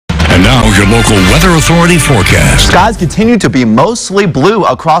Now your local Weather Authority forecast. Skies continue to be mostly blue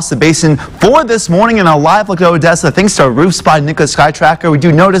across the basin for this morning. In a live look at Odessa, thanks to our roof spot Nika Sky Tracker, we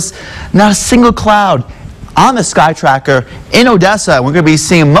do notice not a single cloud on the Sky Tracker in Odessa. We're going to be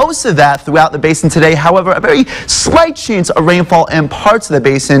seeing most of that throughout the basin today. However, a very slight chance of rainfall in parts of the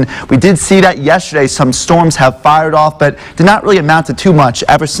basin. We did see that yesterday. Some storms have fired off, but did not really amount to too much.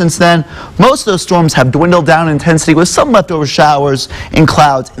 Ever since then, most of those storms have dwindled down in intensity with some leftover showers and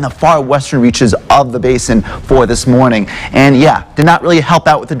clouds in the far western reaches of the basin for this morning. And yeah, did not really help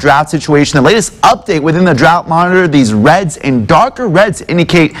out with the drought situation. The latest update within the drought monitor, these reds and darker reds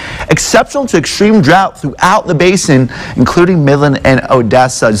indicate exceptional to extreme drought throughout the basin, including Midland and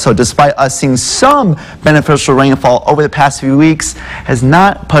Odessa. So despite us seeing some beneficial rainfall over the past few weeks, has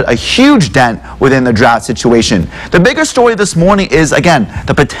not put a huge dent within the drought situation. The bigger story this morning is, again,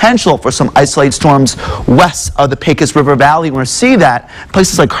 the potential for some isolated storms west of the Pecos River Valley. We're seeing that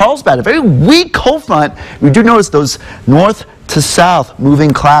places like Carlsbad, a very weak cold front. We do notice those north to south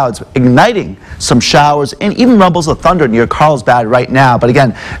moving clouds igniting some showers and even rumbles of thunder near Carlsbad right now, but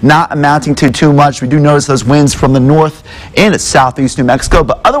again, not amounting to too much. We do notice those winds from the north and southeast New Mexico,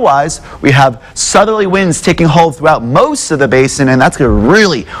 but otherwise we have southerly winds taking hold throughout most of the basin, and that's going to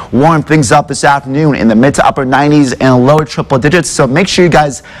really warm things up this afternoon in the mid to upper 90s and lower triple digits. So make sure you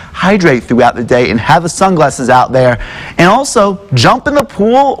guys hydrate throughout the day and have the sunglasses out there, and also jump in the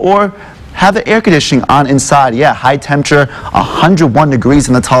pool or have the air conditioning on inside. Yeah, high temperature, 101 degrees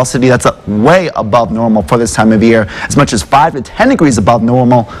in the Tall City. That's way above normal for this time of year. As much as 5 to 10 degrees above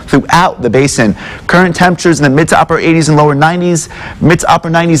normal throughout the basin. Current temperatures in the mid to upper 80s and lower 90s, mid to upper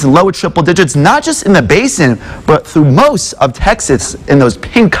 90s and lower triple digits, not just in the basin, but through most of Texas in those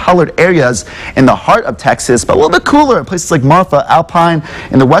pink colored areas in the heart of Texas, but a little bit cooler in places like Marfa, Alpine,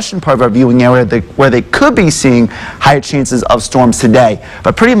 in the western part of our viewing area where they could be seeing higher chances of storms today.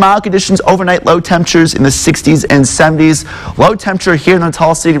 But pretty mild conditions overnight, low temperatures in the 60s and 70s. Low temperature here in the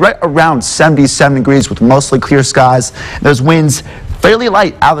Tall City right around 77 degrees with mostly clear skies. Those winds fairly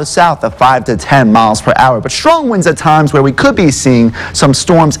light out of the south at 5 to 10 miles per hour, but strong winds at times where we could be seeing some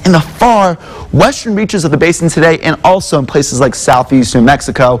storms in the far western reaches of the basin today and also in places like southeast New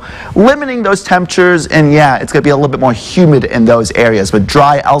Mexico, limiting those temperatures. And yeah, it's going to be a little bit more humid in those areas, but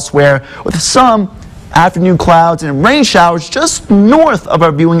dry elsewhere with some afternoon clouds and rain showers just north of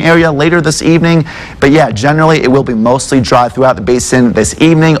our viewing area later this evening. But yeah, generally it will be mostly dry throughout the basin this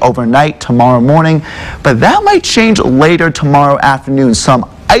evening, overnight, tomorrow morning. But that might change later tomorrow afternoon. Some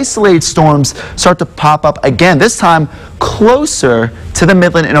isolated storms start to pop up again, this time closer to the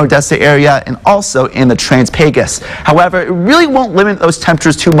Midland and Odessa area and also in the Trans-Pecos. However, it really won't limit those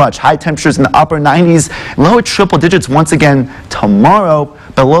temperatures too much. High temperatures in the upper 90s, lower triple digits once again tomorrow,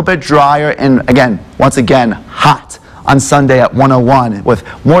 but a little bit drier and again, once again, hot on Sunday at 101 with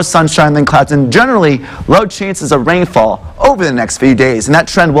more sunshine than clouds and generally low chances of rainfall over the next few days. And that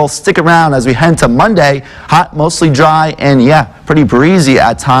trend will stick around as we head to Monday. Hot, mostly dry, and yeah, pretty breezy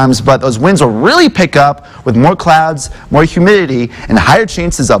at times, but those winds will really pick up with more clouds, more humidity, and higher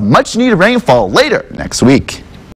chances of much needed rainfall later next week.